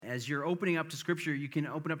as you're opening up to Scripture, you can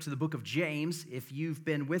open up to the book of James. If you've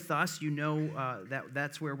been with us, you know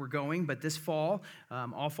that's where we're going. But this fall,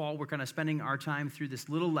 all fall, we're kind of spending our time through this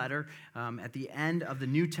little letter at the end of the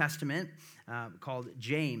New Testament called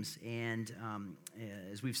James. And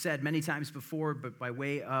as we've said many times before, but by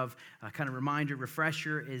way of kind of reminder,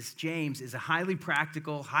 refresher, James is a highly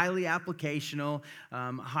practical, highly applicational,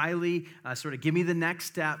 highly sort of give me the next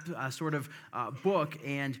step sort of book.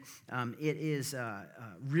 And it is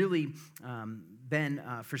really been,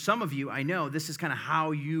 for some of you, I know this is kind of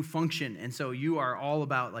how you function. And so you are all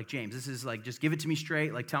about like James. This is like, just give it to me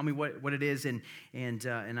straight. Like, tell me what it is. And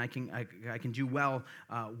I can do well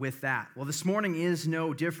with that. Well, this morning is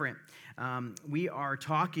no different. We are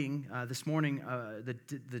talking this morning,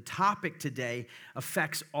 the topic today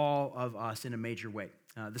affects all of us in a major way.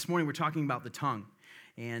 This morning we're talking about the tongue.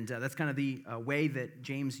 And that's kind of the way that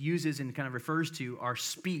James uses and kind of refers to our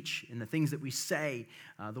speech and the things that we say,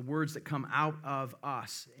 the words that come out of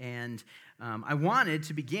us. And I wanted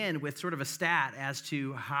to begin with sort of a stat as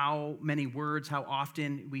to how many words, how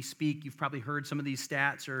often we speak. You've probably heard some of these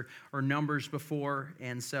stats or numbers before.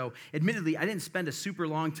 And so, admittedly, I didn't spend a super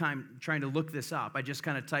long time trying to look this up. I just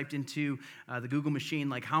kind of typed into the Google machine,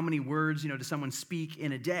 like, how many words, does someone speak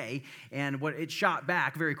in a day? And what it shot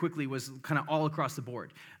back very quickly was kind of all across the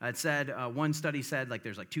board. It said, one study said, like,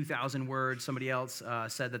 there's like 2,000 words. Somebody else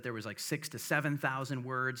said that there was like 6,000 to 7,000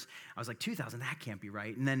 words. I was like, 2,000, that can't be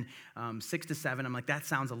right. And then 6 to 7, I'm like, that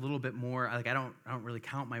sounds a little bit more, like, I don't really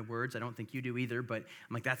count my words. I don't think you do either, but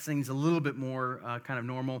I'm like, that seems a little bit more kind of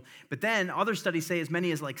normal. But then other studies say as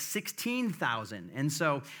many as like 16,000. And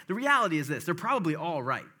so the reality is this, they're probably all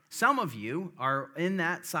right. Some of you are in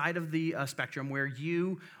that side of the spectrum where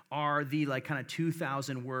you are the like kind of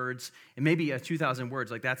 2,000 words, and maybe 2,000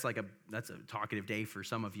 words, like that's a talkative day for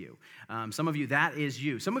some of you. Some of you, that is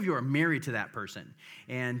you. Some of you are married to that person,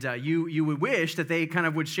 and you would wish that they kind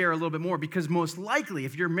of would share a little bit more, because most likely,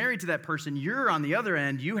 if you're married to that person, you're on the other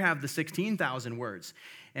end, you have the 16,000 words.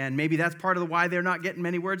 And maybe that's part of why they're not getting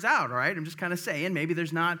many words out, all right? I'm just kind of saying, maybe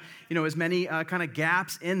there's not, as many kind of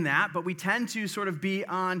gaps in that, but we tend to sort of be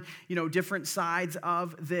on, different sides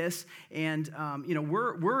of this. And,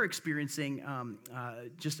 we're experiencing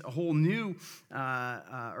just a whole new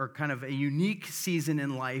or kind of a unique season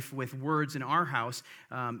in life with words in our house.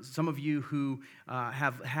 Some of you who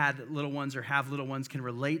have had little ones or have little ones can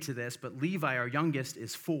relate to this, but Levi, our youngest,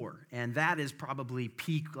 is 4, and that is probably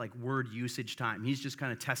peak like word usage time. He's just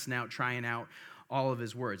kind of testing out, trying out all of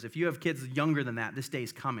his words. If you have kids younger than that, this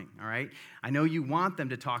day's coming, all right? I know you want them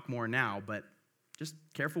to talk more now, but just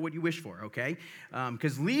careful what you wish for, okay?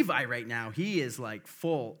 Because Levi right now, he is like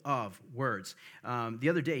full of words. The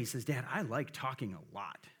other day he says, Dad, I like talking a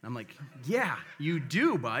lot. And I'm like, yeah, you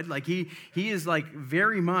do, bud. Like he is like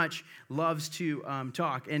very much loves to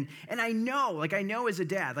talk. And I know as a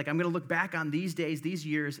dad, like I'm going to look back on these days, these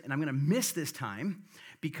years, and I'm going to miss this time.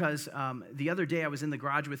 Because the other day I was in the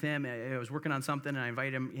garage with him. I was working on something, and I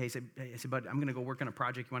invited him. I said, bud, I'm going to go work on a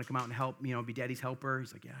project. You want to come out and help, be daddy's helper?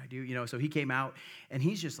 He's like, yeah, I do. So he came out, and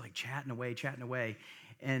he's just like chatting away.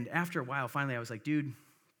 And after a while, finally, I was like, dude,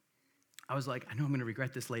 I know I'm going to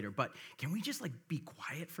regret this later, but can we just like be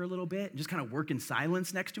quiet for a little bit and just kind of work in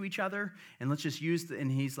silence next to each other? And let's just use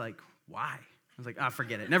and he's like, why? I was like,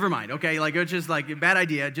 forget it. Never mind. Okay, like it's just like a bad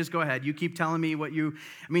idea. Just go ahead. You keep telling me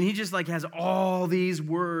he just like has all these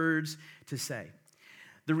words to say.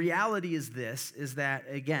 The reality is this, is that,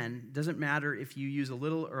 again, doesn't matter if you use a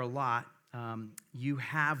little or a lot, you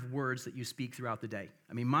have words that you speak throughout the day.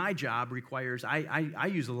 My job requires, I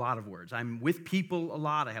use a lot of words. I'm with people a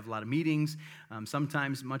lot. I have a lot of meetings.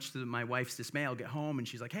 Sometimes, much to my wife's dismay, I'll get home and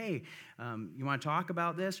she's like, hey, you want to talk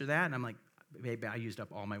about this or that? And I'm like, babe, I used up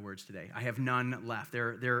all my words today. I have none left.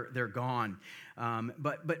 They're gone.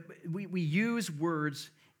 But we use words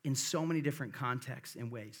in so many different contexts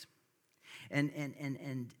and ways.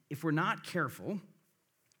 And if we're not careful,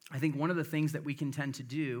 I think one of the things that we can tend to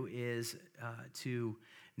do is to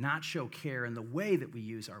not show care in the way that we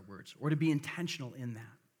use our words, or to be intentional in that.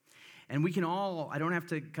 And we can all, I don't have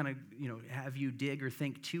to kind of, have you dig or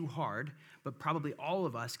think too hard, but probably all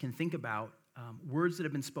of us can think about words that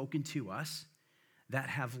have been spoken to us that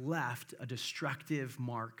have left a destructive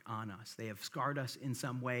mark on us. They have scarred us in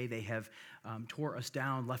some way. They have tore us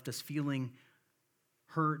down, left us feeling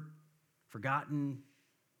hurt, forgotten,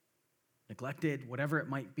 neglected, whatever it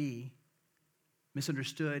might be,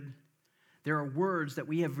 misunderstood. There are words that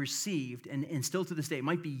we have received, and still to this day, it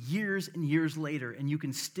might be years and years later, and you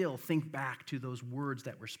can still think back to those words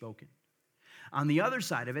that were spoken. On the other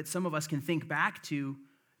side of it, some of us can think back to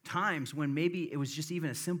times when maybe it was just even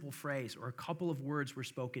a simple phrase or a couple of words were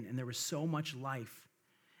spoken, and there was so much life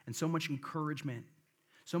and so much encouragement,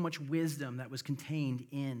 so much wisdom that was contained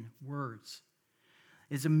in words.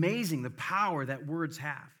 It's amazing the power that words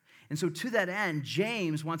have. And so to that end,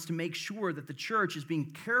 James wants to make sure that the church is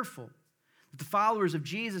being careful, that the followers of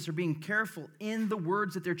Jesus are being careful in the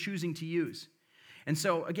words that they're choosing to use. And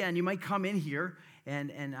so, again, you might come in here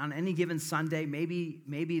and on any given Sunday, maybe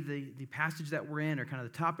the passage that we're in or kind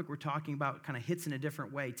of the topic we're talking about kind of hits in a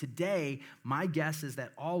different way. Today, my guess is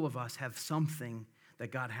that all of us have something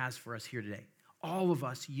that God has for us here today. All of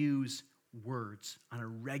us use words on a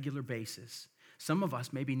regular basis. Some of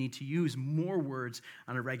us maybe need to use more words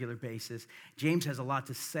on a regular basis. James has a lot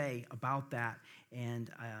to say about that, and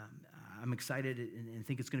I'm excited and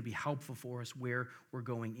think it's going to be helpful for us where we're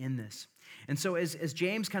going in this. And so as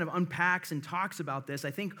James kind of unpacks and talks about this, I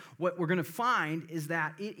think what we're going to find is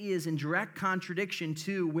that it is in direct contradiction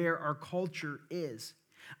to where our culture is.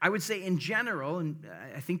 I would say in general, and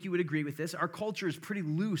I think you would agree with this, our culture is pretty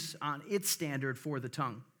loose on its standard for the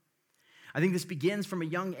tongue. I think this begins from a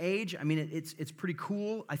young age. I mean, it's pretty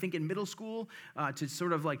cool, I think, in middle school to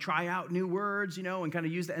sort of like try out new words, and kind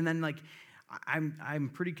of use that. And then I'm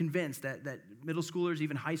pretty convinced that middle schoolers,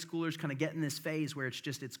 even high schoolers, kind of get in this phase where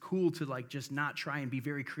it's cool to like just not try and be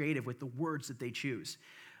very creative with the words that they choose.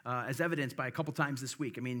 As evidenced by a couple times this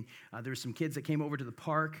week. I mean, there were some kids that came over to the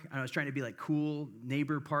park. I was trying to be like cool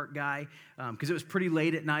neighbor park guy because it was pretty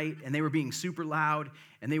late at night and they were being super loud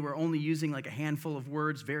and they were only using like a handful of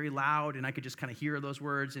words very loud and I could just kind of hear those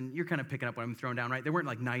words and you're kind of picking up what I'm throwing down, right? They weren't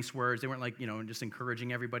like nice words. They weren't like, just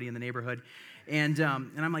encouraging everybody in the neighborhood. And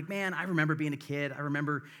I'm like, man, I remember being a kid. I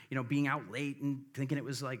remember, being out late and thinking it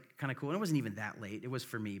was like kind of cool. And it wasn't even that late. It was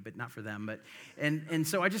for me, but not for them. But and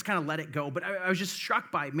so I just kind of let it go. But I was just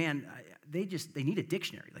struck by, man, they need a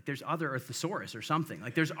dictionary. Like there's other, or thesaurus or something.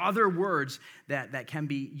 Like there's other words that can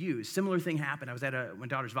be used. Similar thing happened. I was at my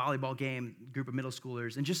daughter's volleyball game, group of middle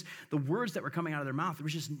schoolers, and just the words that were coming out of their mouth, there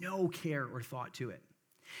was just no care or thought to it.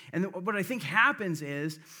 And what I think happens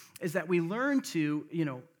is that we learn to,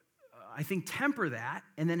 I think, temper that,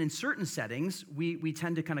 and then in certain settings, we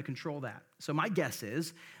tend to kind of control that. So my guess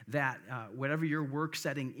is that whatever your work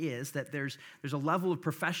setting is, that there's a level of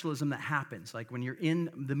professionalism that happens, like when you're in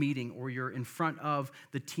the meeting or you're in front of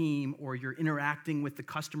the team or you're interacting with the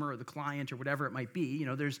customer or the client or whatever it might be.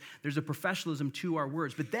 There's a professionalism to our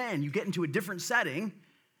words. But then you get into a different setting,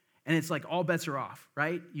 and it's like all bets are off,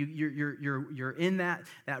 right? You're in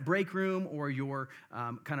that break room, or you're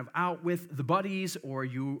kind of out with the buddies, or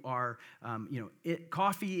you are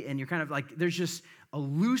coffee, and you're kind of like there's just a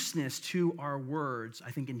looseness to our words,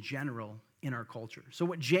 I think, in general in our culture. So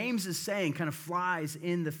what James is saying kind of flies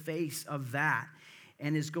in the face of that,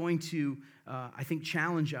 and is going to I think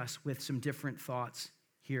challenge us with some different thoughts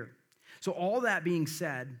here. So all that being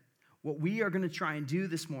said, what we are going to try and do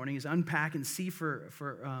this morning is unpack and see for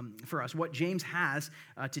us what James has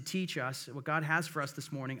to teach us, what God has for us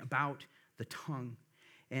this morning about the tongue.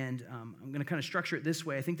 And I'm going to kind of structure it this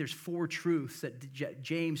way. I think there's 4 truths that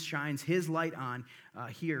James shines his light on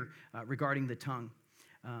here regarding the tongue.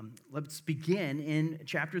 Let's begin in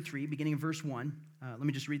chapter 3, beginning in verse 1. Let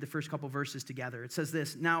me just read the first couple verses together. It says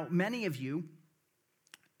this: "Now not many of you,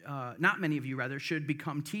 should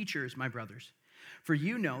become teachers, my brothers. For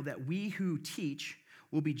you know that we who teach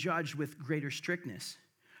will be judged with greater strictness.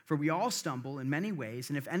 For we all stumble in many ways,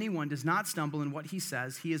 and if anyone does not stumble in what he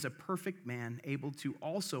says, he is a perfect man, able to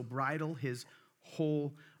also bridle his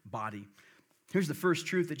whole body." Here's the first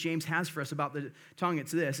truth that James has for us about the tongue.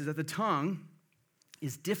 It's this, is that the tongue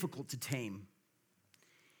is difficult to tame.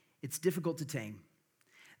 It's difficult to tame.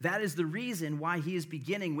 That is the reason why he is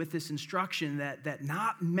beginning with this instruction that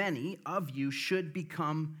not many of you should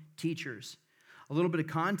become teachers. A little bit of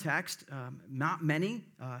context, not many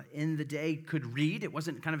in the day could read. It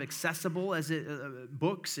wasn't kind of accessible as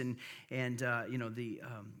books and the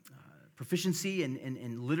proficiency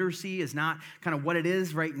and literacy is not kind of what it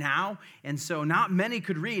is right now. And so not many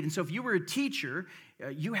could read. And so if you were a teacher,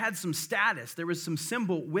 you had some status. There was some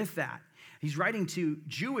symbol with that. He's writing to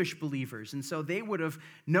Jewish believers. And so they would have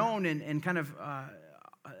known and kind of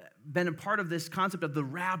been a part of this concept of the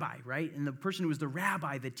rabbi, right? And the person who was the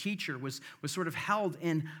rabbi, the teacher, was sort of held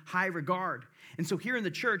in high regard. And so here in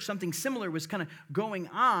the church, something similar was kind of going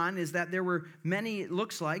on, is that there were many, it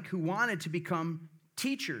looks like, who wanted to become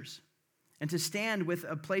teachers and to stand with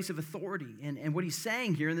a place of authority. And what he's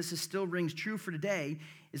saying here, and this still rings true for today,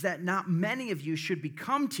 is that not many of you should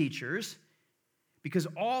become teachers, because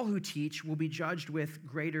all who teach will be judged with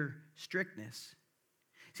greater strictness.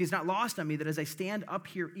 See, it's not lost on me that as I stand up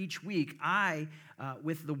here each week, I,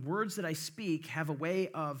 with the words that I speak, have a way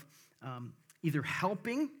of either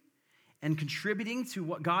helping and contributing to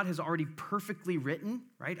what God has already perfectly written,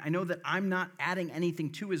 right? I know that I'm not adding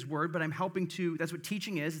anything to his word, but I'm helping to, that's what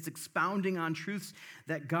teaching is. It's expounding on truths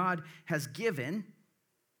that God has given.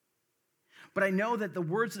 But I know that the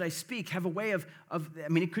words that I speak have a way of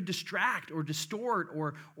it could distract or distort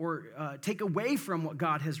or take away from what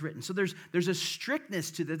God has written. So there's a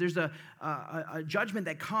strictness to that. There's a judgment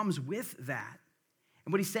that comes with that.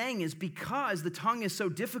 And what he's saying is because the tongue is so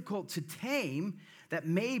difficult to tame that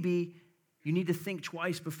maybe you need to think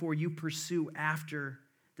twice before you pursue after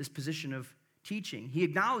this position of teaching. He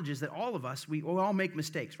acknowledges that all of us, we all make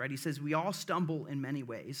mistakes, right? He says we all stumble in many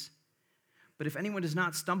ways. But if anyone does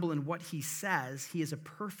not stumble in what he says, he is a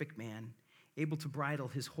perfect man, able to bridle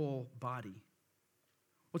his whole body.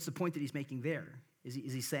 What's the point that he's making there? Is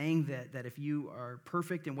he saying that if you are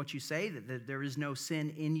perfect in what you say, that there is no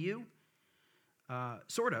sin in you?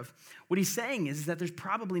 Sort of. What he's saying is that there's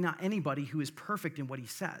probably not anybody who is perfect in what he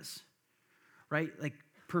says, right? Like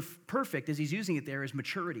perfect, as he's using it there, is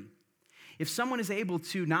maturity. If someone is able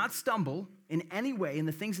to not stumble in any way in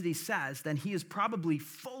the things that he says, then he is probably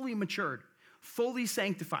fully matured, fully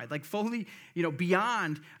sanctified, like fully,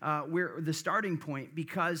 beyond where the starting point,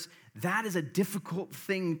 because that is a difficult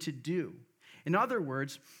thing to do. In other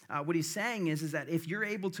words, what he's saying is that if you're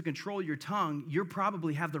able to control your tongue, you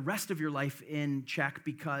probably have the rest of your life in check,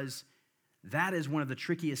 because that is one of the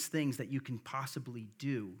trickiest things that you can possibly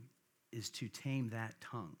do, is to tame that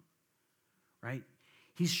tongue, right?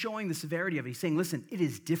 He's showing the severity of it. He's saying, listen, it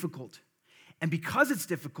is difficult. And because it's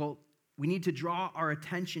difficult, we need to draw our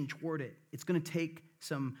attention toward it. It's going to take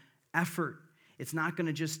some effort. It's not going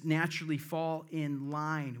to just naturally fall in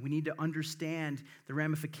line. We need to understand the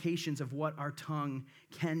ramifications of what our tongue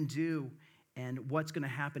can do and what's going to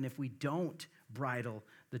happen if we don't bridle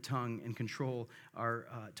the tongue and control our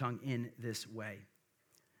tongue in this way.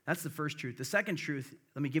 That's the first truth. The second truth,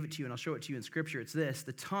 let me give it to you, and I'll show it to you in Scripture. It's this: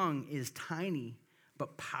 the tongue is tiny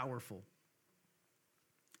but powerful.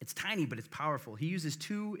 It's tiny, but it's powerful. He uses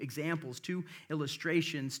two examples, two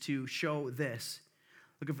illustrations to show this.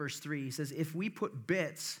 Look at verse 3. He says, if we put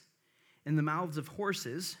bits in the mouths of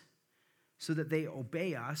horses so that they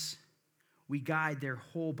obey us, we guide their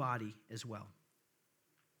whole body as well.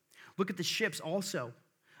 Look at the ships also.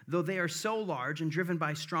 Though they are so large and driven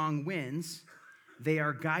by strong winds, they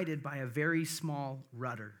are guided by a very small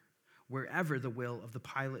rudder, wherever the will of the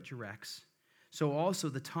pilot directs. So also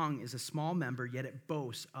the tongue is a small member, yet it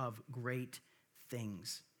boasts of great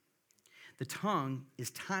things. The tongue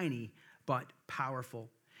is tiny but powerful.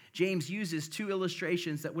 James uses two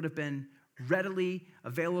illustrations that would have been readily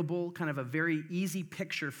available, kind of a very easy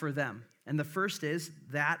picture for them. And the first is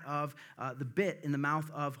that of the bit in the mouth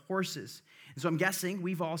of horses. And so I'm guessing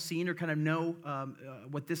we've all seen or kind of know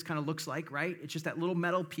what this kind of looks like, right? It's just that little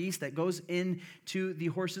metal piece that goes into the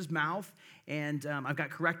horse's mouth. And I've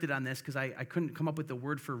got corrected on this because I couldn't come up with the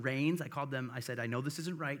word for reins. I said, I know this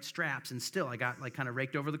isn't right, straps, and still I got like kind of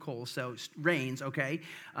raked over the coals. So reins, okay?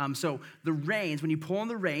 So the reins, when you pull on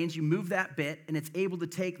the reins, you move that bit, and it's able to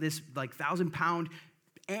take this like 1,000-pound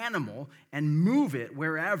animal and move it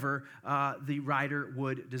wherever the rider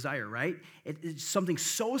would desire, right? It's something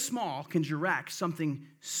so small can direct something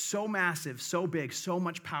so massive, so big, so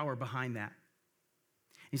much power behind that.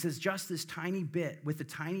 He says just this tiny bit, with the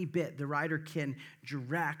tiny bit, the rider can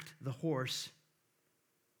direct the horse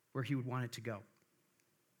where he would want it to go.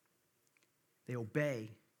 They obey.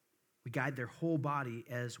 We guide their whole body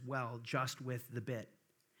as well, just with the bit.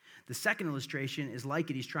 The second illustration is like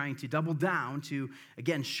it. He's trying to double down to,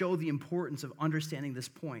 again, show the importance of understanding this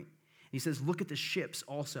point. He says, look at the ships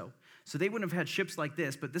also. So they wouldn't have had ships like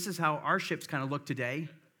this, but this is how our ships kind of look today.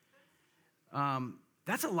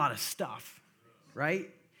 That's a lot of stuff, right?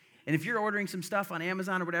 And if you're ordering some stuff on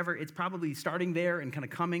Amazon or whatever, it's probably starting there and kind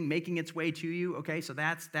of coming, making its way to you, okay? So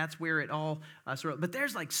that's where it all but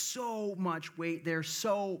there's like so much weight, there's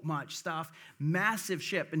so much stuff, massive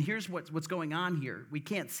ship. And here's what's going on here. We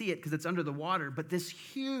can't see it because it's under the water, but this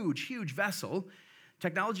huge, huge vessel,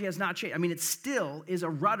 technology has not changed. I mean, it still is a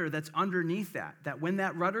rudder that's underneath that when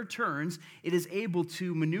that rudder turns, it is able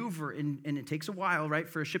to maneuver, and it takes a while, right,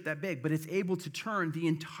 for a ship that big, but it's able to turn the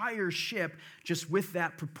entire ship just with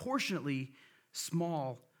that disproportionately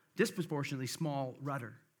small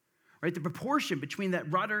rudder, right? The proportion between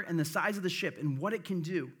that rudder and the size of the ship and what it can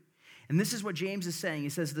do. And this is what James is saying. He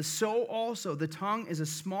says, so also the tongue is a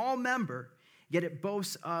small member, yet it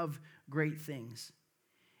boasts of great things.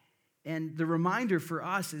 And the reminder for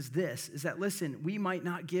us is this, is that, listen, we might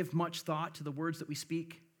not give much thought to the words that we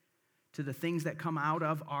speak, to the things that come out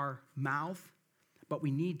of our mouth, but we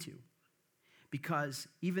need to. because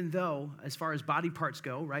even though, as far as body parts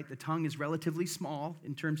go, right, the tongue is relatively small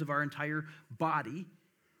in terms of our entire body,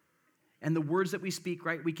 and the words that we speak,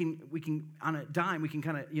 right, we can on a dime, we can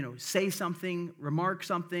kind of, say something, remark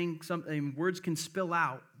something, words can spill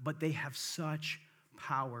out, but they have such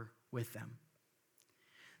power with them.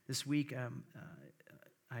 This week,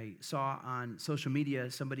 I saw on social media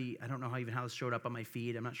somebody, I don't know how this showed up on my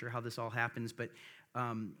feed, I'm not sure how this all happens, but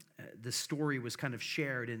the story was kind of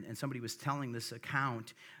shared, and somebody was telling this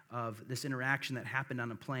account of this interaction that happened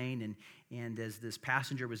on a plane, and as this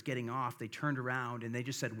passenger was getting off, they turned around and they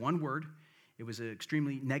just said one word. It was an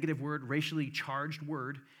extremely negative word, racially charged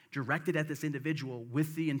word, directed at this individual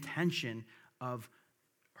with the intention of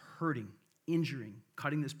hurting, injuring,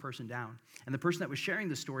 cutting this person down. And the person that was sharing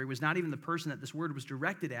the story was not even the person that this word was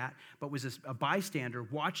directed at, but was a bystander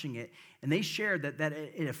watching it. And they shared that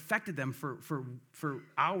it affected them for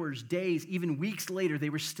hours, days, even weeks later. They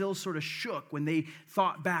were still sort of shook when they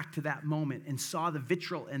thought back to that moment and saw the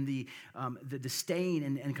vitriol and the disdain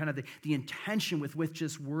and kind of the intention with which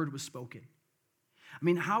this word was spoken. I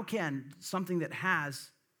mean, how can something that has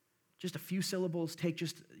just a few syllables take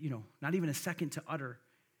just, not even a second to utter,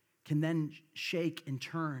 can then shake and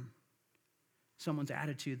turn someone's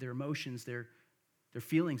attitude, their emotions, their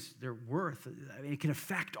feelings, their worth? I mean, it can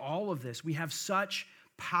affect all of this. We have such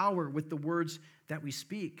power with the words that we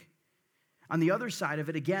speak. On the other side of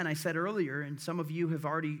it, again, I said earlier, and some of you have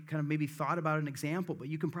already kind of maybe thought about an example, but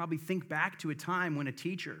you can probably think back to a time when a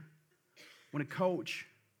teacher, when a coach,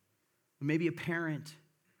 maybe a parent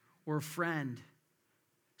or a friend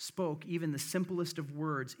spoke even the simplest of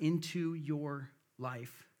words into your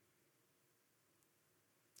life.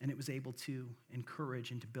 And it was able to encourage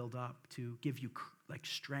and to build up, to give you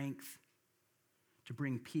strength, to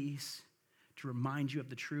bring peace, to remind you of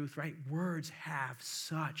the truth, right? Words have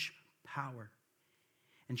such power.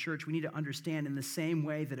 And church, we need to understand in the same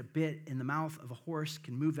way that a bit in the mouth of a horse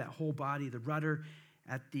can move that whole body, the rudder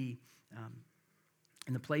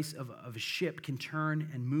in the place of a ship can turn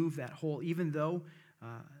and move that whole, even though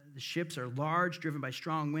the ships are large, driven by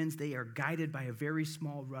strong winds, they are guided by a very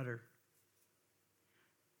small rudder.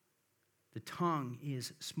 The tongue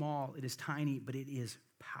is small, it is tiny, but it is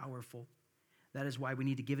powerful. That is why we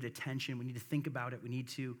need to give it attention. We need to think about it. We need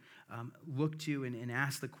to look to and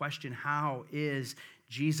ask the question, how is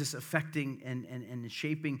Jesus affecting and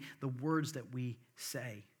shaping the words that we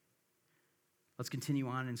say? Let's continue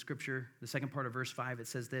on in Scripture. The second part of verse 5, it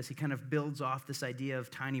says this. He kind of builds off this idea of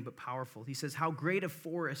tiny but powerful. He says, how great a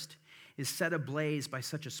forest is set ablaze by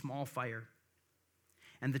such a small fire.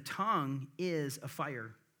 And the tongue is a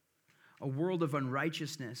fire, a world of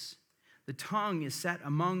unrighteousness. The tongue is set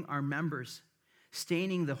among our members,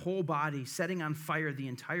 staining the whole body, setting on fire the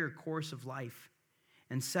entire course of life,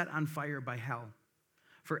 and set on fire by hell.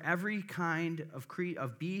 For every kind of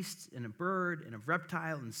beast and a bird and a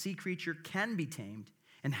reptile and sea creature can be tamed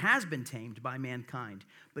and has been tamed by mankind,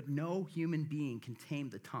 but no human being can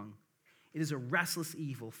tame the tongue. It is a restless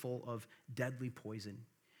evil full of deadly poison.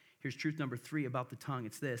 Here's truth number 3 about the tongue.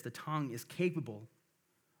 It's this: the tongue is capable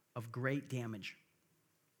of great damage.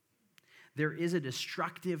 There is a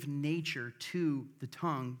destructive nature to the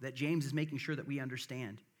tongue that James is making sure that we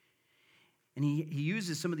understand. And he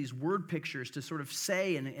uses some of these word pictures to sort of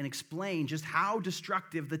say and explain just how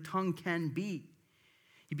destructive the tongue can be.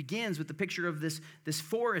 He begins with the picture of this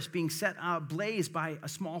forest being set ablaze by a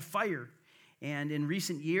small fire. And in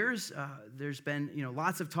recent years, there's been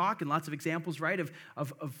lots of talk and lots of examples, right,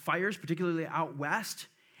 of fires, particularly out west.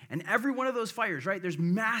 And every one of those fires, right, there's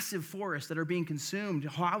massive forests that are being consumed,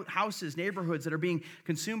 houses, neighborhoods that are being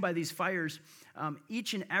consumed by these fires.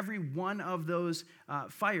 Each and every one of those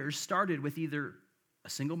fires started with either a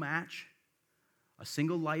single match, a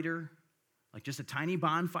single lighter, like just a tiny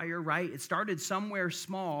bonfire, right? It started somewhere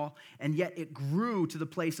small, and yet it grew to the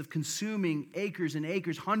place of consuming acres and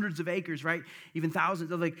acres, hundreds of acres, right? Even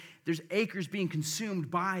thousands of, there's acres being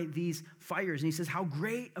consumed by these fires. And he says, how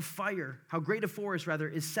great a forest,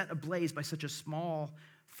 is set ablaze by such a small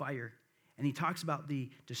fire. And he talks about the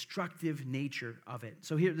destructive nature of it.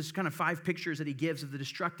 So here, there's kind of 5 pictures that he gives of the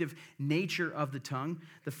destructive nature of the tongue.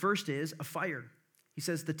 The first is a fire. He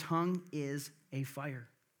says the tongue is a fire.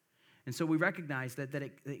 And so we recognize that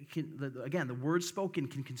it can, again, the words spoken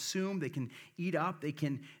can consume, they can eat up, they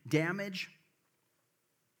can damage.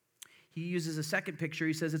 He uses a second picture.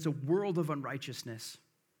 He says it's a world of unrighteousness.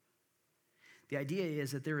 The idea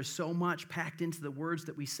is that there is so much packed into the words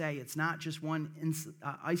that we say. It's not just one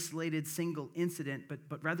isolated single incident,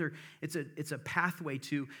 but rather it's a pathway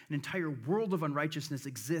to an entire world of unrighteousness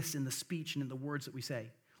exists in the speech and in the words that we say.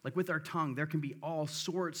 Like with our tongue, there can be all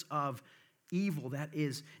sorts of evil that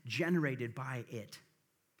is generated by it.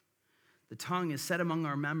 The tongue is set among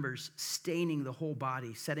our members, staining the whole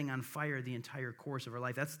body, setting on fire the entire course of our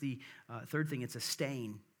life. That's the third thing. It's a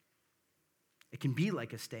stain. It can be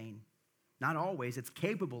like a stain. Not always. It's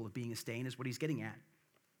capable of being a stain is what he's getting at,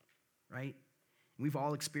 right? And we've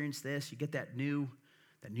all experienced this. You get that new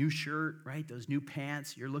shirt, right? Those new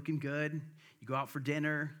pants. You're looking good. You go out for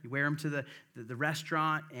dinner. You wear them to the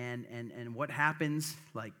restaurant, and what happens?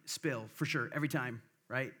 Like spill for sure every time,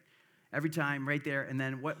 right? Every time, right there. And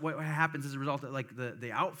then what happens as a result of, like,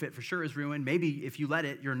 the outfit for sure is ruined. Maybe if you let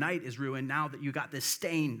it, your night is ruined now that you got this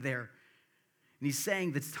stain there. And he's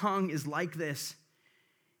saying the tongue is like this.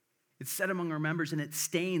 It's set among our members, and it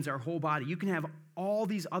stains our whole body. You can have all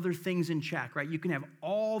these other things in check, right? You can have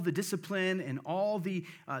all the discipline and all the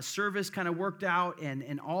service kind of worked out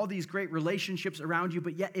and all these great relationships around you,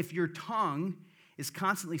 but yet if your tongue is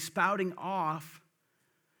constantly spouting off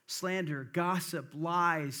slander, gossip,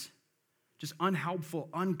 lies, just unhelpful,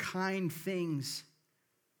 unkind things,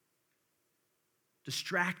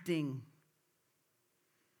 distracting,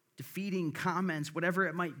 defeating comments, whatever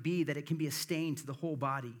it might be, that it can be a stain to the whole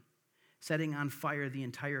body, setting on fire the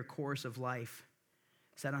entire course of life,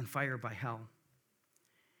 set on fire by hell.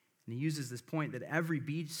 And he uses this point that every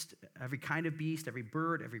beast, every kind of beast, every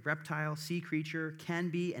bird, every reptile, sea creature can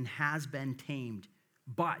be and has been tamed,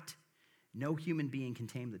 but no human being can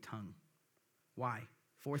tame the tongue. Why?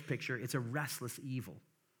 Fourth picture, it's a restless evil.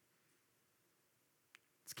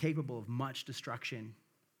 It's capable of much destruction,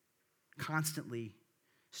 constantly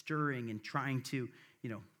stirring and trying to,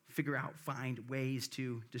 figure out, find ways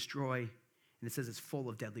to destroy. And it says it's full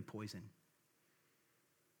of deadly poison.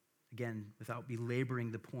 Again, without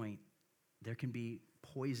belaboring the point, there can be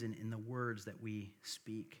poison in the words that we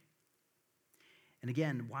speak. And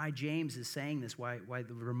again, why James is saying this, why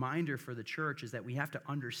the reminder for the church is that we have to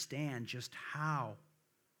understand just how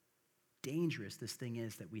dangerous this thing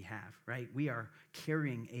is that we have, right? We are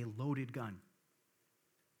carrying a loaded gun.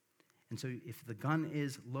 And so if the gun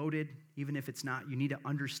is loaded, even if it's not, you need to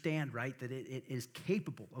understand, right, that it is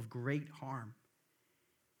capable of great harm.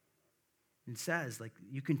 It says, like,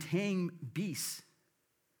 you can tame beasts.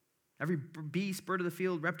 Every beast, bird of the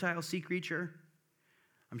field, reptile, sea creature.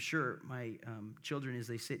 I'm sure my children, as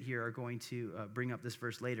they sit here, are going to bring up this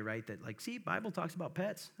verse later, right? That, like, see, Bible talks about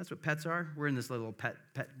pets. That's what pets are. We're in this little pet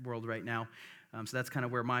world right now. So that's kind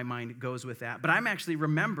of where my mind goes with that. But I'm actually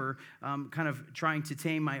remember kind of trying to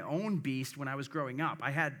tame my own beast when I was growing up.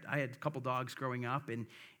 I had a couple dogs growing up, and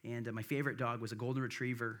my favorite dog was a golden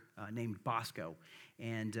retriever named Bosco.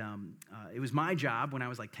 And it was my job when I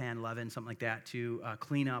was like 10, 11, something like that, to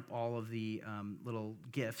clean up all of the little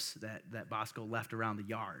gifts that Bosco left around the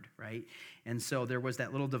yard, right? And so there was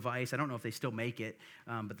that little device. I don't know if they still make it,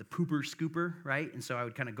 but the pooper scooper, right? And so I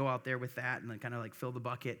would kind of go out there with that and then kind of like fill the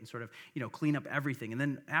bucket and sort of, clean up everything. And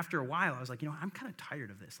then after a while, I was like, I'm kind of tired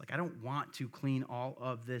of this. Like, I don't want to clean all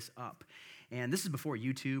of this up. And this is before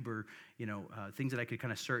YouTube or, things that I could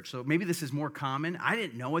kind of search. So maybe this is more common. I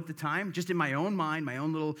didn't know at the time. Just in my own mind, my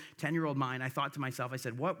own little 10-year-old mind, I thought to myself, I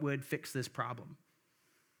said, what would fix this problem?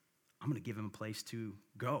 I'm going to give him a place to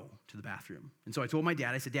go to the bathroom. And so I told my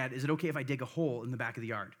dad, I said, Dad, is it okay if I dig a hole in the back of the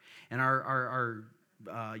yard? And our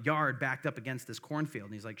yard backed up against this cornfield.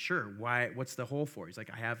 And he's like, sure. Why? What's the hole for? He's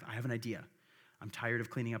like, I have an idea. I'm tired of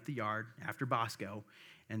cleaning up the yard after Bosco.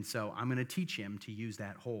 And so I'm going to teach him to use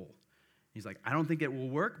that hole. He's like, I don't think it will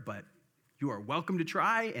work, but you are welcome to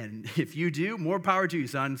try, and if you do, more power to you,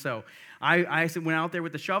 son. So I went out there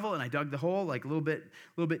with the shovel, and I dug the hole like a little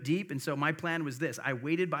bit deep, and so my plan was this. I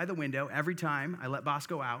waited by the window every time I let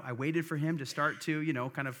Bosco out. I waited for him to start to,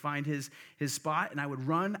 kind of find his spot, and I would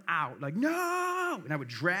run out like, no! And I would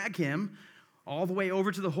drag him all the way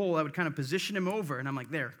over to the hole. I would kind of position him over, and I'm like,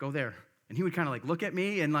 there, go there. And he would kind of like look at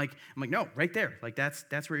me and like, I'm like, no, right there. Like that's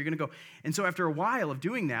where you're going to go. And so after a while of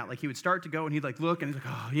doing that, like he would start to go and he'd like look and he's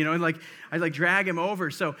like, oh, and like I'd like drag him over.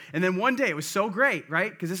 So, and then one day it was so great, right?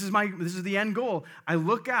 Because this is the end goal. I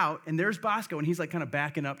look out and there's Bosco and he's like kind of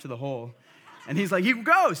backing up to the hole. And he's like, he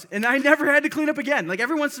goes. And I never had to clean up again. Like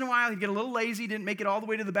every once in a while, he'd get a little lazy, didn't make it all the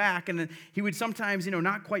way to the back. And then he would sometimes,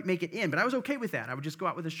 not quite make it in. But I was okay with that. I would just go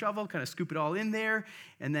out with a shovel, kind of scoop it all in there.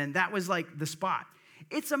 And then that was like the spot.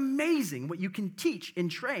 It's amazing what you can teach and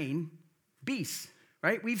train beasts,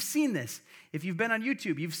 right? We've seen this. If you've been on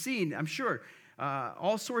YouTube, you've seen, I'm sure,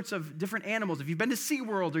 all sorts of different animals. If you've been to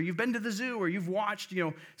SeaWorld or you've been to the zoo or you've watched,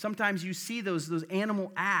 sometimes you see those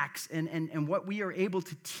animal acts and what we are able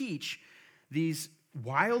to teach these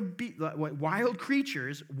wild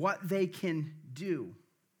creatures what they can do.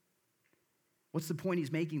 What's the point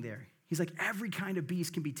he's making there? He's like, every kind of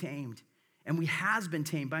beast can be tamed. and we has been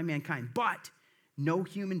tamed by mankind, but no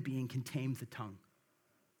human being can tame the tongue.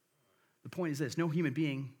 The point is this: no human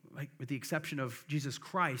being, like with the exception of Jesus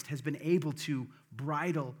Christ, has been able to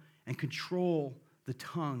bridle and control the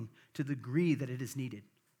tongue to the degree that it is needed.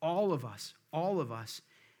 All of us,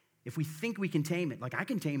 if we think we can tame it, like I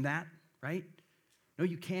can tame that, right? No,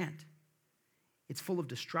 you can't. It's full of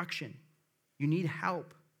destruction. You need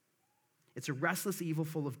help. It's a restless evil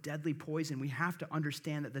full of deadly poison. We have to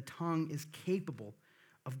understand that the tongue is capable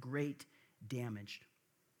of great damage.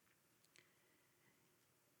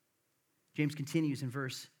 James continues in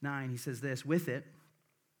verse 9. He says this: with it,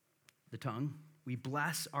 the tongue, we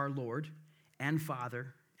bless our Lord and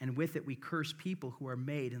Father, and with it we curse people who are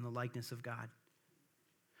made in the likeness of God.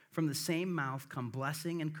 From the same mouth come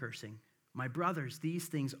blessing and cursing. My brothers, these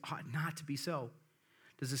things ought not to be so.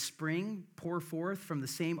 Does a spring pour forth from the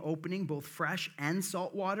same opening both fresh and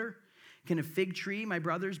salt water? Can a fig tree, my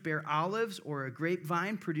brothers, bear olives, or a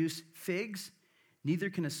grapevine produce figs?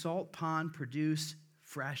 Neither can a salt pond produce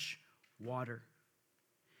fresh water.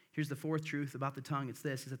 Here's the fourth truth about the tongue. It's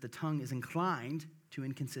this, is that the tongue is inclined to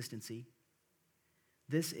inconsistency.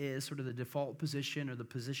 This is sort of the default position, or the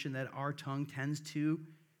position that our tongue tends to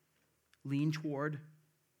lean toward,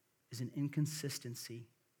 is an inconsistency.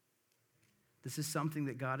 This is something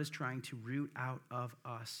that God is trying to root out of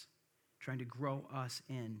us, trying to grow us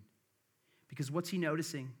in. Because what's he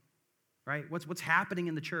noticing, right? What's happening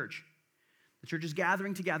in the church? The church is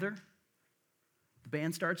gathering together. The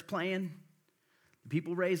band starts playing. The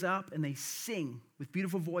people raise up and they sing with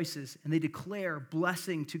beautiful voices, and they declare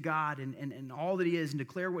blessing to God and all that he is, and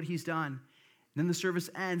declare what he's done. And then the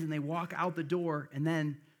service ends and they walk out the door, and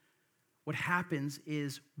then what happens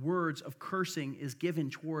is words of cursing is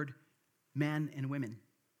given toward men and women. And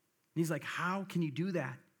he's like, how can you do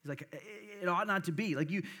that? He's like, it ought not to be. Like,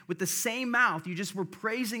 you, with the same mouth, you just were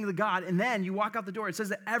praising the God, and then you walk out the door. It says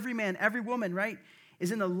that every man, every woman, right,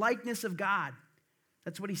 is in the likeness of God.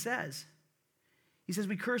 That's what he says. He says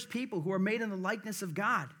we curse people who are made in the likeness of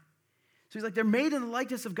God. So he's like, they're made in the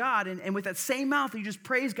likeness of God, and with that same mouth that you just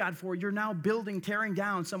praise God for, you're now tearing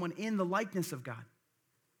down someone in the likeness of God.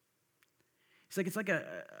 He's like, it's like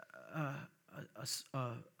a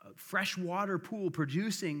fresh water pool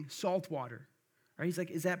producing salt water. Right? He's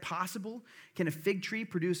like, is that possible? Can a fig tree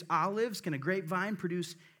produce olives? Can a grapevine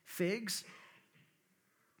produce figs?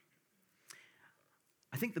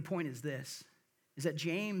 I think the point is this, is that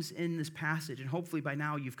James in this passage, and hopefully by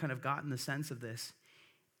now you've kind of gotten the sense of this,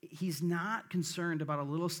 he's not concerned about a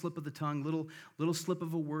little slip of the tongue, little slip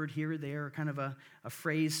of a word here or there, kind of a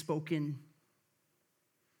phrase spoken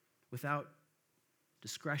without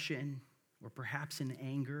discretion or perhaps in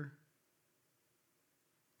anger.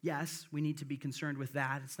 Yes, we need to be concerned with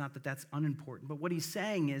that. It's not that that's unimportant. But what he's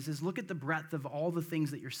saying is look at the breadth of all the things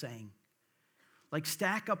that you're saying. Like,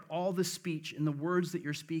 stack up all the speech and the words that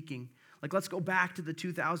you're speaking. Like, let's go back to the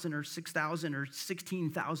 2,000 or 6,000 or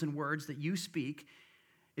 16,000 words that you speak.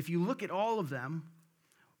 If you look at all of them,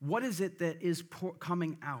 what is it that is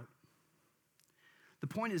coming out? The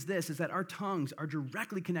point is this, is that our tongues are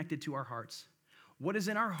directly connected to our hearts. What is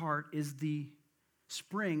in our heart is the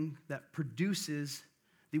spring that produces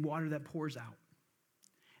the water that pours out.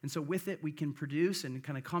 And so with it, we can produce, and it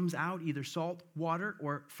kind of comes out, either salt water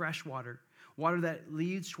or fresh water. Water that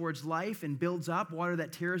leads towards life and builds up, water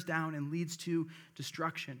that tears down and leads to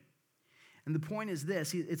destruction. And the point is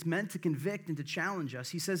this, it's meant to convict and to challenge us.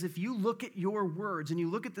 He says, if you look at your words and you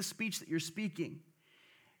look at the speech that you're speaking,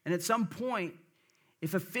 and at some point,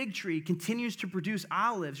 if a fig tree continues to produce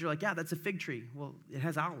olives, you're like, yeah, that's a fig tree. Well, it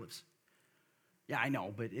has olives. Yeah, I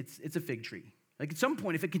know, but it's a fig tree. Like, at some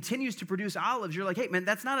point, if it continues to produce olives, you're like, hey, man,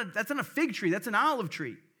 that's not a fig tree. That's an olive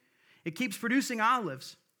tree. It keeps producing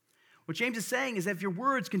olives. What James is saying is that if your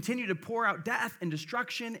words continue to pour out death and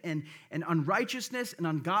destruction and unrighteousness and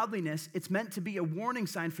ungodliness, it's meant to be a warning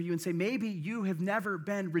sign for you and say, maybe you have never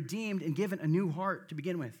been redeemed and given a new heart to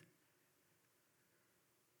begin with.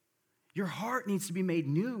 Your heart needs to be made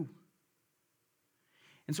new.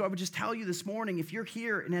 And so I would just tell you this morning, if you're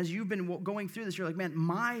here and as you've been going through this, you're like, man,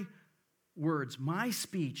 my words, my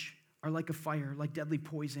speech are like a fire, like deadly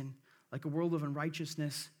poison, like a world of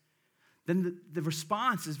unrighteousness, then the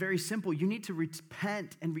response is very simple. You need to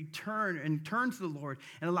repent and turn to the Lord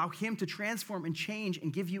and allow him to transform and change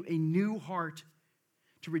and give you a new heart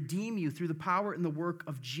to redeem you through the power and the work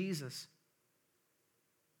of Jesus.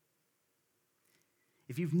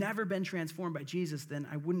 If you've never been transformed by Jesus, then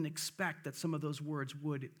I wouldn't expect that some of those words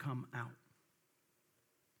would come out.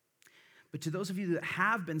 But to those of you that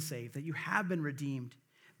have been saved, that you have been redeemed,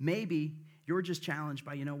 maybe you're just challenged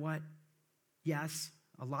by, you know what? Yes,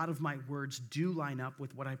 a lot of my words do line up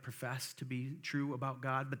with what I profess to be true about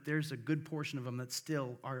God, but there's a good portion of them that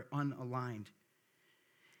still are unaligned.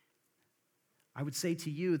 I would say to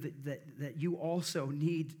you that you also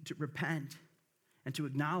need to repent and to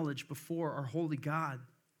acknowledge before our holy God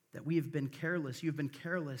that we have been careless. You have been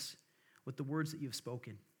careless with the words that you have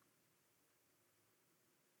spoken.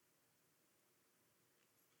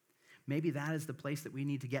 Maybe that is the place that we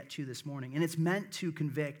need to get to this morning. And it's meant to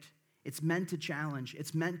convict. It's meant to challenge.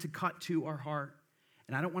 It's meant to cut to our heart.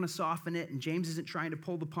 And I don't want to soften it, and James isn't trying to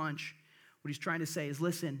pull the punch. What he's trying to say is,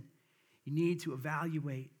 listen, you need to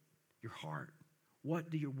evaluate your heart. What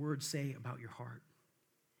do your words say about your heart?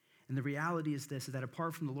 And the reality is this, is that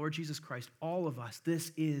apart from the Lord Jesus Christ, all of us,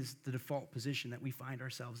 this is the default position that we find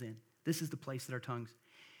ourselves in. This is the place that our tongues.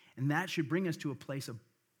 And that should bring us to a place of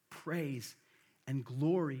praise and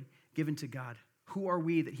glory given to God. Who are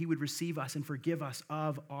we that he would receive us and forgive us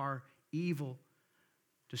of our evil,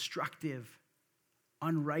 destructive,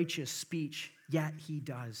 unrighteous speech? Yet he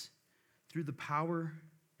does. Through the power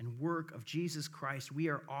and work of Jesus Christ, we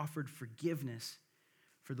are offered forgiveness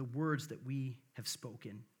for the words that we have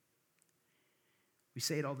spoken. We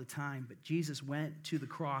say it all the time, but Jesus went to the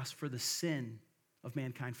cross for the sin of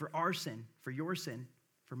mankind, for our sin, for your sin,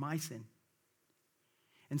 for my sin.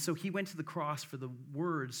 And so he went to the cross for the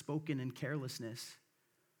words spoken in carelessness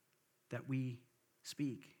that we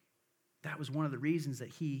speak. That was one of the reasons that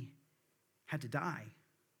he had to die,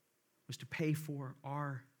 was to pay for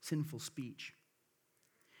our sinful speech.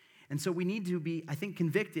 And so we need to be, I think,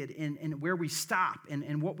 convicted in where we stop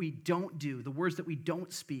and what we don't do, the words that we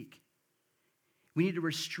don't speak. We need to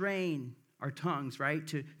restrain our tongues, right?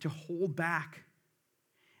 To hold back.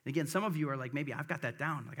 And again, some of you are like, maybe I've got that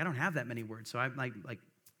down. Like, I don't have that many words. So I'm like,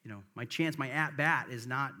 my chance, my at bat is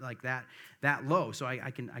not like that low. So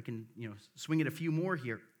I can swing it a few more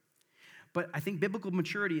here. But I think biblical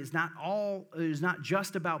maturity is not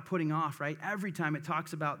just about putting off, right? Every time it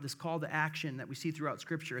talks about this call to action that we see throughout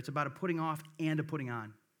Scripture, it's about a putting off and a putting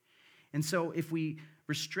on. And so if we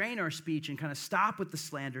restrain our speech and kind of stop with the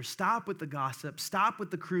slander, stop with the gossip, stop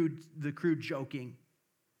with the crude joking,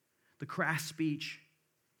 the crass speech,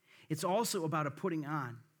 it's also about a putting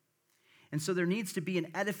on. And so there needs to be an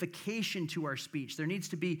edification to our speech. There needs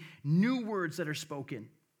to be new words that are spoken.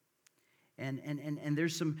 And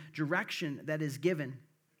there's some direction that is given.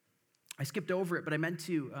 I skipped over it, but I meant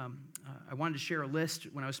to, I wanted to share a list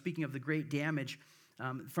when I was speaking of the great damage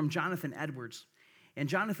from Jonathan Edwards. And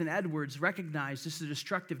Jonathan Edwards recognized just the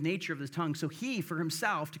destructive nature of the tongue. So he, for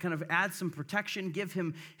himself, to kind of add some protection, give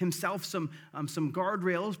himself some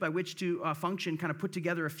guardrails by which to function, kind of put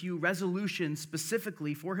together a few resolutions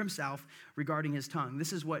specifically for himself regarding his tongue.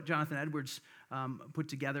 This is what Jonathan Edwards put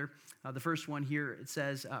together. The first one here, it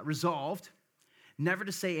says, resolved, never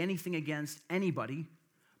to say anything against anybody,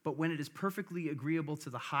 but when it is perfectly agreeable to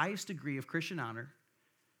the highest degree of Christian honor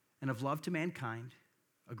and of love to mankind,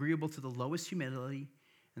 agreeable to the lowest humility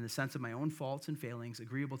and the sense of my own faults and failings,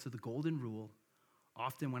 agreeable to the golden rule,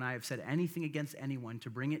 often when I have said anything against anyone, to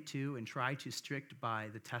bring it to and try to strict by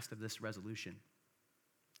the test of this resolution.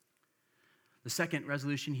 The second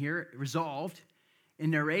resolution here, resolved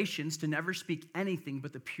in narrations to never speak anything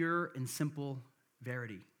but the pure and simple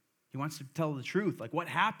verity. He wants to tell the truth, like what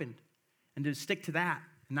happened, and to stick to that,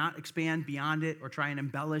 and not expand beyond it or try and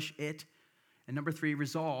embellish it. And number 3,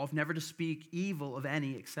 resolve never to speak evil of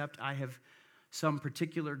any except I have some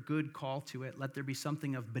particular good call to it. Let there be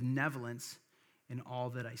something of benevolence in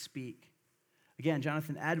all that I speak. Again,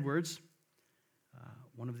 Jonathan Edwards,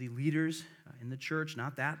 one of the leaders in the church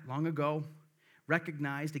not that long ago,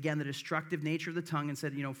 recognized, again, the destructive nature of the tongue and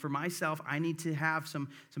said, for myself, I need to have some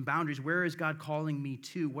boundaries. Where is God calling me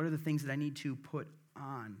to? What are the things that I need to put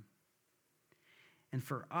on? And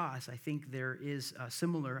for us, I think there is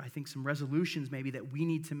similar, some resolutions maybe that we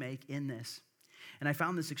need to make in this. And I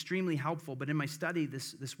found this extremely helpful, but in my study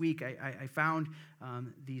this week, I found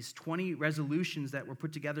these 20 resolutions that were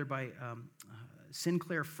put together by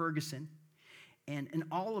Sinclair Ferguson. And in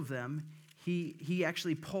all of them, he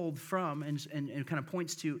actually pulled from and kind of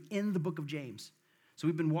points to in the book of James. So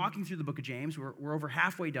we've been walking through the book of James. We're over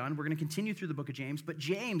halfway done. We're going to continue through the book of James. But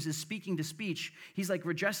James is speaking to speech. He's like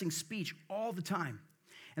addressing speech all the time.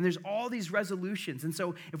 And there's all these resolutions. And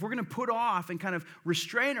so if we're going to put off and kind of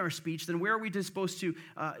restrain our speech, then where are we supposed to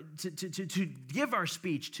give our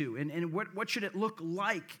speech to? And what should it look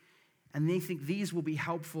like? And they think these will be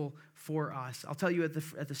helpful for us. I'll tell you at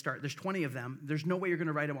the start, there's 20 of them. There's no way you're going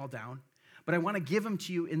to write them all down. But I want to give them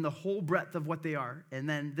to you in the whole breadth of what they are. And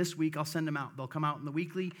then this week, I'll send them out. They'll come out in the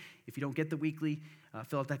weekly. If you don't get the weekly,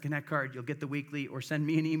 fill out that Connect card. You'll get the weekly, or send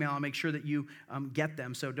me an email. I'll make sure that you get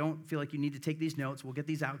them. So don't feel like you need to take these notes. We'll get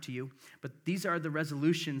these out to you. But these are the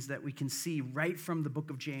resolutions that we can see right from the book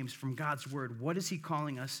of James, from God's word. What is he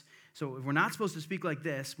calling us? So if we're not supposed to speak like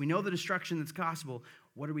this, we know the destruction that's possible.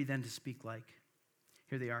 What are we then to speak like?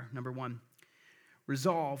 Here they are. Number one,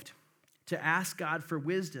 resolved to ask God for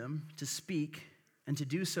wisdom to speak and to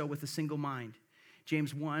do so with a single mind.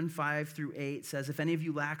 James 1, 5 through 8 says, if any of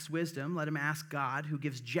you lacks wisdom, let him ask God, who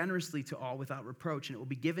gives generously to all without reproach, and it will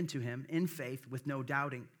be given to him in faith with no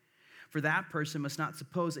doubting. For that person must not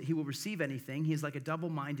suppose that he will receive anything. He is like a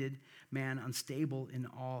double-minded man, unstable in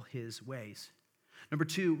all his ways. Number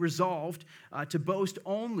two, resolved to boast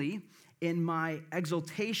only in my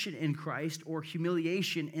exaltation in Christ or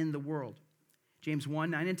humiliation in the world. James 1,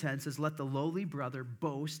 9 and 10 says, let the lowly brother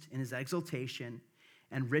boast in his exaltation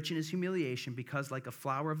and rich in his humiliation, because like a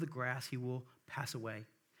flower of the grass, he will pass away.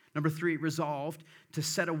 Number three, resolved to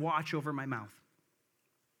set a watch over my mouth.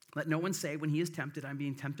 Let no one say when he is tempted, I'm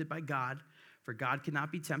being tempted by God, for God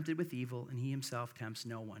cannot be tempted with evil, and he himself tempts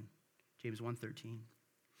no one. James 1:13.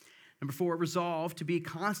 Number four, resolved to be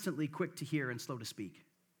constantly quick to hear and slow to speak.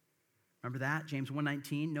 Remember that? James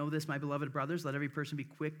 1:19, know this, my beloved brothers, let every person be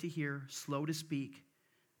quick to hear, slow to speak,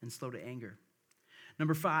 and slow to anger.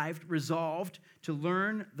 Number five, resolved to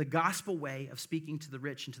learn the gospel way of speaking to the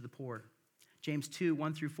rich and to the poor. James 2,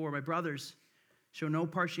 1 through 4, my brothers, show no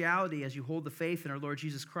partiality as you hold the faith in our Lord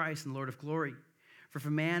Jesus Christ and the Lord of glory. For if a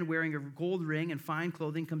man wearing a gold ring and fine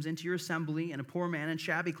clothing comes into your assembly, and a poor man in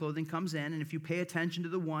shabby clothing comes in, and if you pay attention to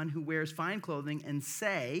the one who wears fine clothing and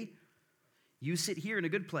say, you sit here in a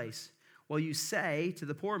good place, while you say to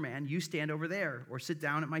the poor man, you stand over there, or sit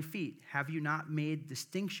down at my feet, have you not made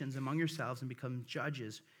distinctions among yourselves and become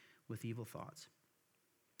judges with evil thoughts?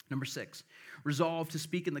 Number six, resolve to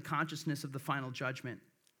speak in the consciousness of the final judgment.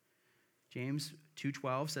 James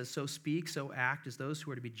 2:12 says, so speak, so act as those who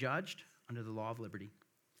are to be judged under the law of liberty.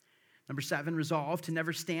 Number seven, resolve to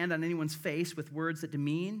never stand on anyone's face with words that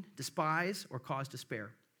demean, despise, or cause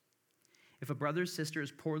despair. If a brother or sister is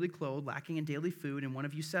poorly clothed, lacking in daily food, and one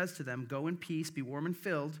of you says to them, go in peace, be warm and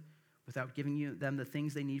filled, without giving them the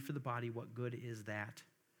things they need for the body, what good is that?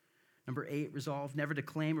 Number eight, resolve never to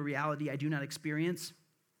claim a reality I do not experience.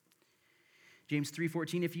 James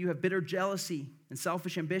 3:14, if you have bitter jealousy and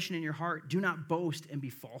selfish ambition in your heart, do not boast and be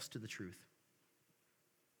false to the truth.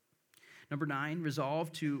 Number nine,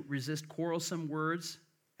 resolve to resist quarrelsome words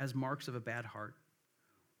as marks of a bad heart.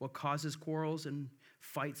 What causes quarrels and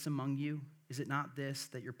fights among you? Is it not this,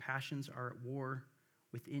 that your passions are at war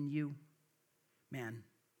within you? Man,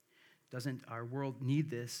 doesn't our world need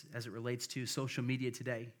this as it relates to social media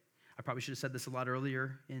today? I probably should have said this a lot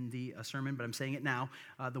earlier in the sermon, but I'm saying it now.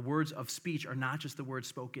 The words of speech are not just the words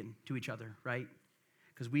spoken to each other, right?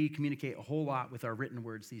 Because we communicate a whole lot with our written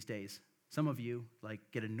words these days. Some of you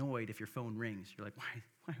get annoyed if your phone rings. You're like,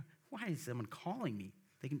 why is someone calling me?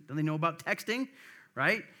 Don't they know about texting,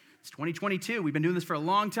 right? It's 2022. We've been doing this for a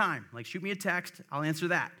long time. Shoot me a text. I'll answer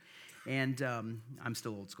that. And I'm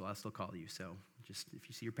still old school. I'll still call you. So just if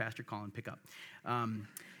you see your pastor calling, pick up.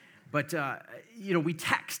 But we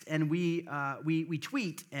text and we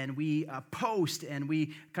tweet and we post and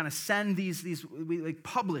we kind of send we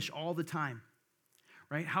publish all the time,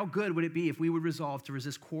 right? How good would it be if we would resolve to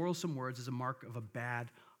resist quarrelsome words as a mark of a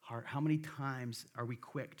bad heart? How many times are we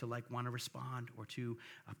quick to want to respond or to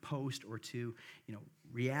post or to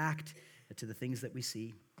react to the things that we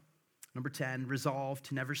see? Number 10, resolve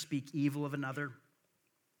to never speak evil of another.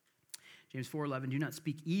 James 4:11, do not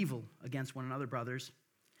speak evil against one another, brothers.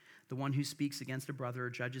 The one who speaks against a brother or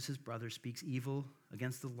judges his brother speaks evil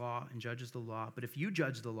against the law and judges the law. But if you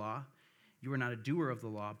judge the law, you are not a doer of the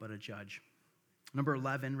law, but a judge. Number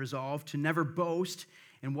 11, resolve to never boast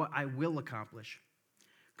in what I will accomplish.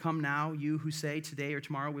 Come now, you who say today or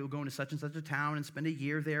tomorrow we will go into such and such a town and spend a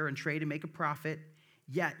year there and trade and make a profit,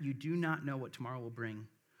 yet you do not know what tomorrow will bring.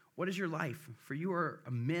 What is your life? For you are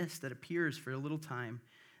a mist that appears for a little time,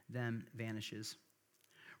 then vanishes.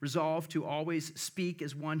 Resolve to always speak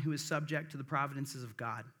as one who is subject to the providences of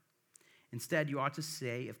God. Instead, you ought to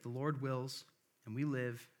say, if the Lord wills, and we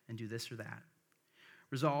live and do this or that.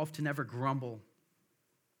 Resolve to never grumble,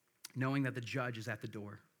 knowing that the judge is at the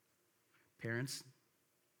door. Parents,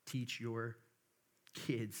 teach your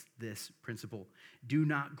kids this principle. Do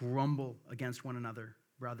not grumble against one another,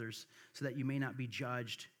 brothers, so that you may not be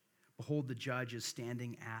judged. Behold, the judge is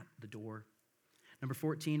standing at the door. Number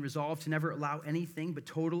 14, resolve to never allow anything but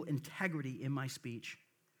total integrity in my speech.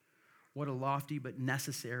 What a lofty but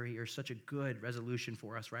necessary or such a good resolution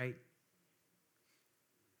for us, right?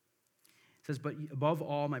 It says, but above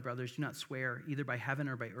all, my brothers, do not swear either by heaven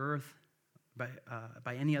or by earth,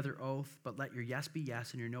 by any other oath, but let your yes be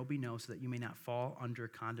yes and your no be no, so that you may not fall under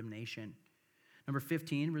condemnation. Number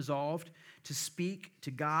 15, resolved to speak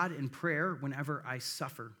to God in prayer whenever I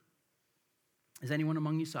suffer. Is anyone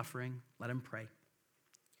among you suffering? Let him pray.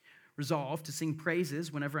 Resolved to sing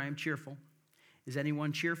praises whenever I am cheerful. Is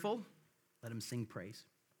anyone cheerful? Let him sing praise.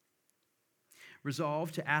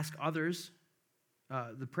 Resolved to ask others,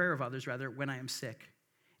 the prayer of others, rather, when I am sick.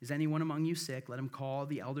 Is anyone among you sick? Let him call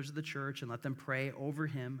the elders of the church and let them pray over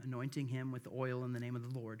him, anointing him with oil in the name of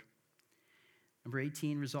the Lord. Number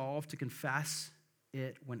 18, resolve to confess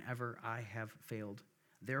it whenever I have failed.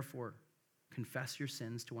 Therefore, confess your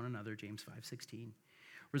sins to one another, James 5:16.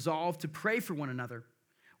 Resolve to pray for one another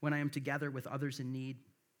when I am together with others in need.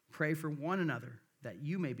 Pray for one another that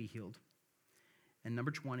you may be healed. And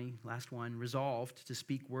number 20, last one, resolved to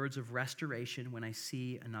speak words of restoration when I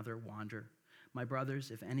see another wander. My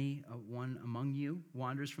brothers, if anyone among you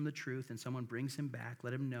wanders from the truth and someone brings him back,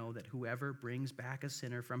 let him know that whoever brings back a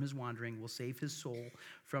sinner from his wandering will save his soul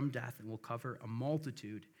from death and will cover a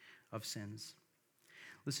multitude of sins.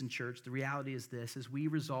 Listen, church, the reality is this: as we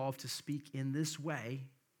resolve to speak in this way,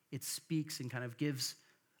 it speaks and kind of gives,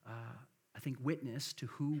 I think, witness to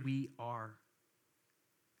who we are,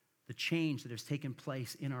 the change that has taken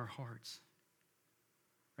place in our hearts.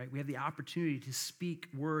 Right? We have the opportunity to speak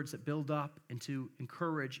words that build up and to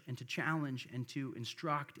encourage and to challenge and to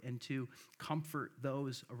instruct and to comfort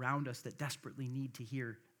those around us that desperately need to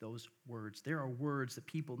hear those words. There are words that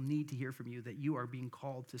people need to hear from you that you are being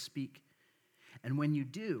called to speak. And when you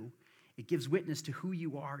do, it gives witness to who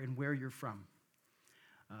you are and where you're from.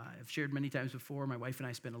 I've shared many times before, my wife and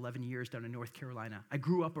I spent 11 years down in North Carolina. I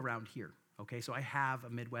grew up around here. Okay, so I have a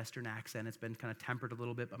Midwestern accent. It's been kind of tempered a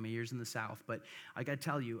little bit by my years in the South. But I got to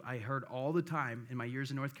tell you, I heard all the time in my years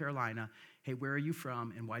in North Carolina, hey, where are you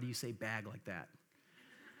from, and why do you say bag like that?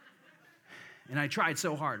 And I tried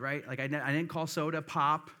so hard, right? Like I didn't call soda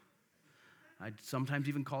pop. I'd sometimes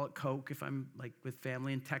even call it Coke if I'm like with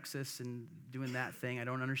family in Texas and doing that thing. I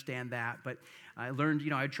don't understand that. But I learned,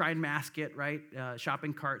 I'd try and mask it, right?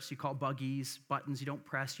 Shopping carts, you call buggies. Buttons, you don't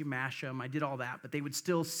press, you mash them. I did all that. But they would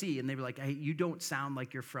still see, and they were like, hey, you don't sound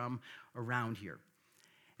like you're from around here.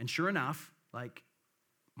 And sure enough, like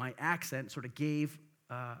my accent sort of gave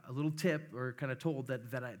a little tip or kind of told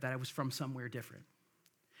that I was from somewhere different.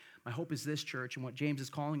 My hope is this, church, and what James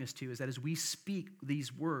is calling us to is that as we speak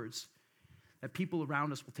these words, that people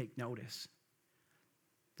around us will take notice,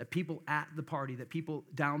 that people at the party, that people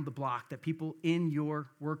down the block, that people in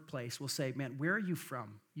your workplace will say, man, where are you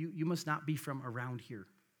from? You must not be from around here.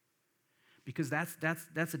 Because that's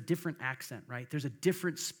a different accent, right? There's a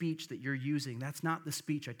different speech that you're using. That's not the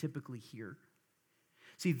speech I typically hear.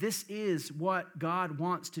 See, this is what God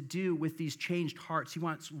wants to do with these changed hearts. He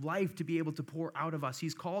wants life to be able to pour out of us.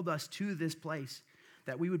 He's called us to this place,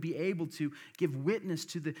 that we would be able to give witness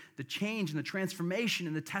to the change and the transformation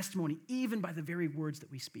and the testimony, even by the very words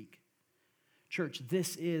that we speak. Church,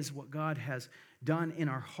 this is what God has done in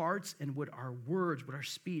our hearts, and would our words, would our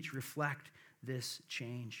speech reflect this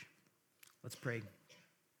change? Let's pray.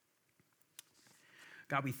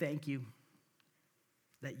 God, we thank you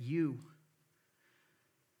that you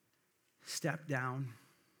stepped down,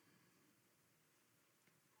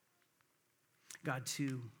 God,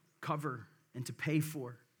 to cover and to pay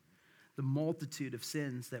for the multitude of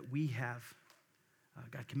sins that we have,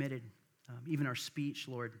 God, committed. Even our speech,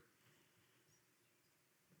 Lord,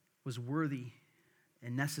 was worthy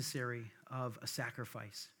and necessary of a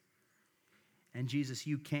sacrifice. And Jesus,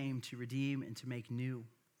 you came to redeem and to make new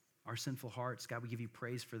our sinful hearts. God, we give you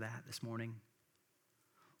praise for that this morning.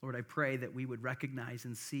 Lord, I pray that we would recognize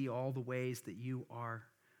and see all the ways that you are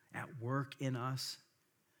at work in us.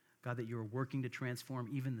 God, that you are working to transform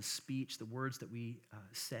even the speech, the words that we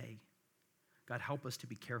say. God, help us to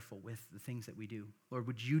be careful with the things that we do. Lord,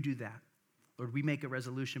 would you do that? Lord, we make a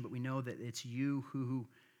resolution, but we know that it's you who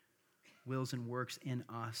wills and works in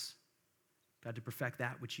us, God, to perfect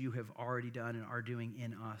that which you have already done and are doing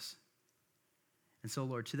in us. And so,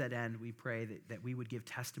 Lord, to that end, we pray that we would give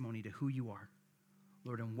testimony to who you are,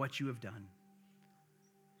 Lord, and what you have done.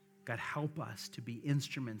 God, help us to be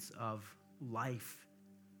instruments of life,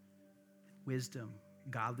 wisdom,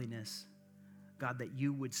 godliness. God, that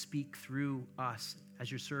you would speak through us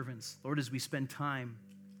as your servants. Lord, as we spend time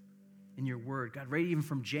in your word, God, right even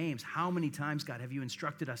from James, how many times, God, have you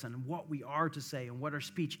instructed us on what we are to say and what our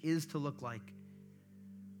speech is to look like?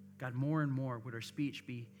 God, more and more would our speech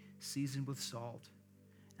be seasoned with salt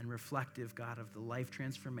and reflective, God, of the life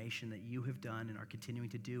transformation that you have done and are continuing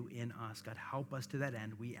to do in us. God, help us to that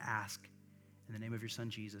end, we ask. In the name of your son,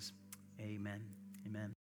 Jesus, Amen.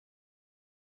 Amen.